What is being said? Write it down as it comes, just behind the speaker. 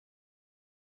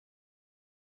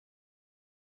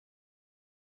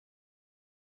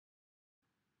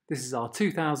This is our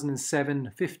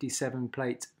 2007 57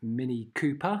 plate Mini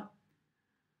Cooper.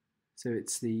 So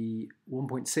it's the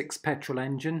 1.6 petrol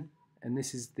engine, and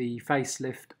this is the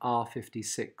facelift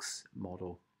R56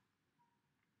 model.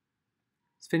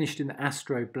 It's finished in the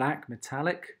Astro Black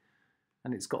metallic,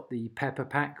 and it's got the pepper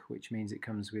pack, which means it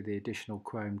comes with the additional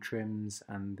chrome trims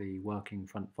and the working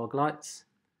front fog lights.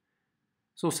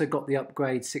 It's also got the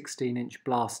upgrade 16-inch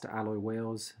blaster alloy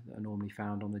wheels that are normally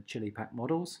found on the Chili Pack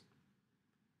models.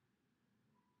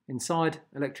 Inside,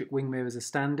 electric wing mirrors are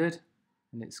standard,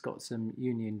 and it's got some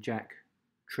Union Jack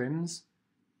trims.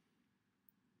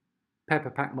 Pepper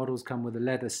Pack models come with a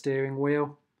leather steering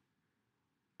wheel.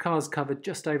 Car's covered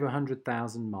just over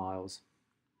 100,000 miles.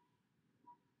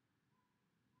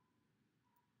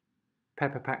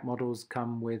 Pepper Pack models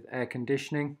come with air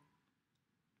conditioning,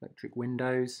 electric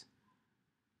windows,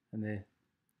 and the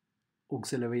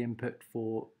auxiliary input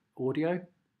for audio.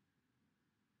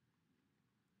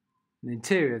 The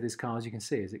interior of this car, as you can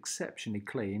see, is exceptionally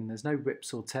clean. There's no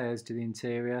rips or tears to the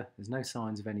interior. There's no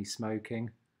signs of any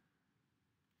smoking.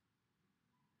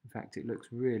 In fact, it looks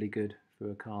really good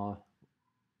for a car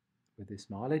with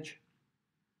this mileage.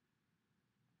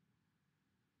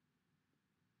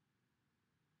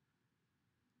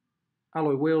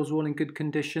 Alloy wheels are all in good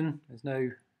condition. There's no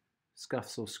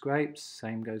scuffs or scrapes.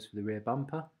 Same goes for the rear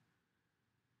bumper.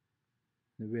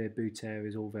 The rear boot area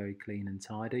is all very clean and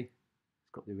tidy.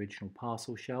 Got the original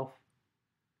parcel shelf.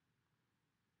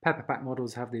 Pepper Pack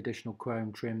models have the additional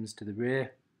chrome trims to the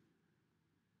rear,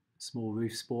 small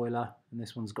roof spoiler, and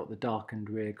this one's got the darkened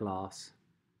rear glass.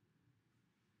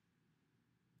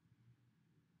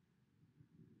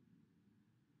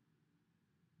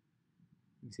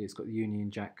 You can see it's got the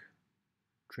Union Jack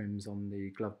trims on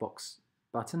the glove box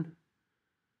button.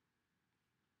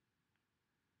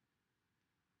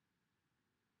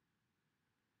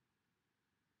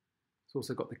 It's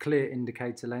also got the clear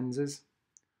indicator lenses.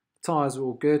 The tyres are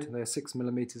all good. They're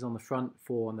 6mm on the front,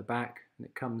 4 on the back, and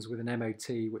it comes with an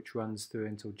MOT which runs through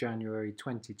until January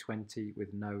 2020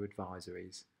 with no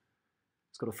advisories.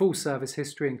 It's got a full service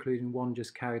history, including one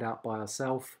just carried out by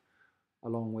ourselves,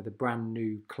 along with a brand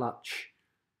new clutch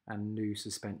and new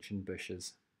suspension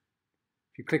bushers.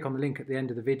 If you click on the link at the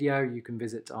end of the video, you can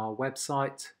visit our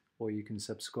website or you can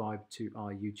subscribe to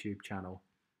our YouTube channel.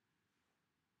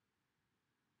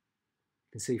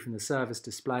 You can see from the service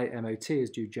display, MOT is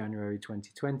due January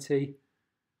 2020.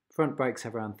 Front brakes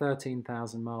have around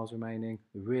 13,000 miles remaining.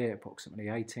 The rear approximately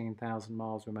 18,000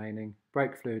 miles remaining.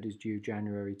 Brake fluid is due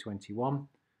January 21.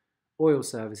 Oil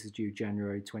service is due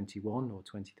January 21 or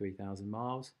 23,000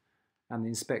 miles. And the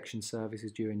inspection service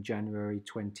is due in January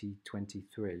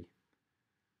 2023. And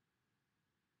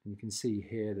you can see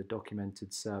here the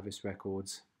documented service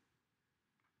records.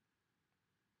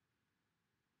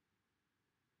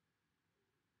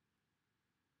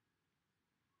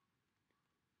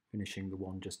 Finishing the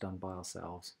one just done by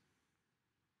ourselves.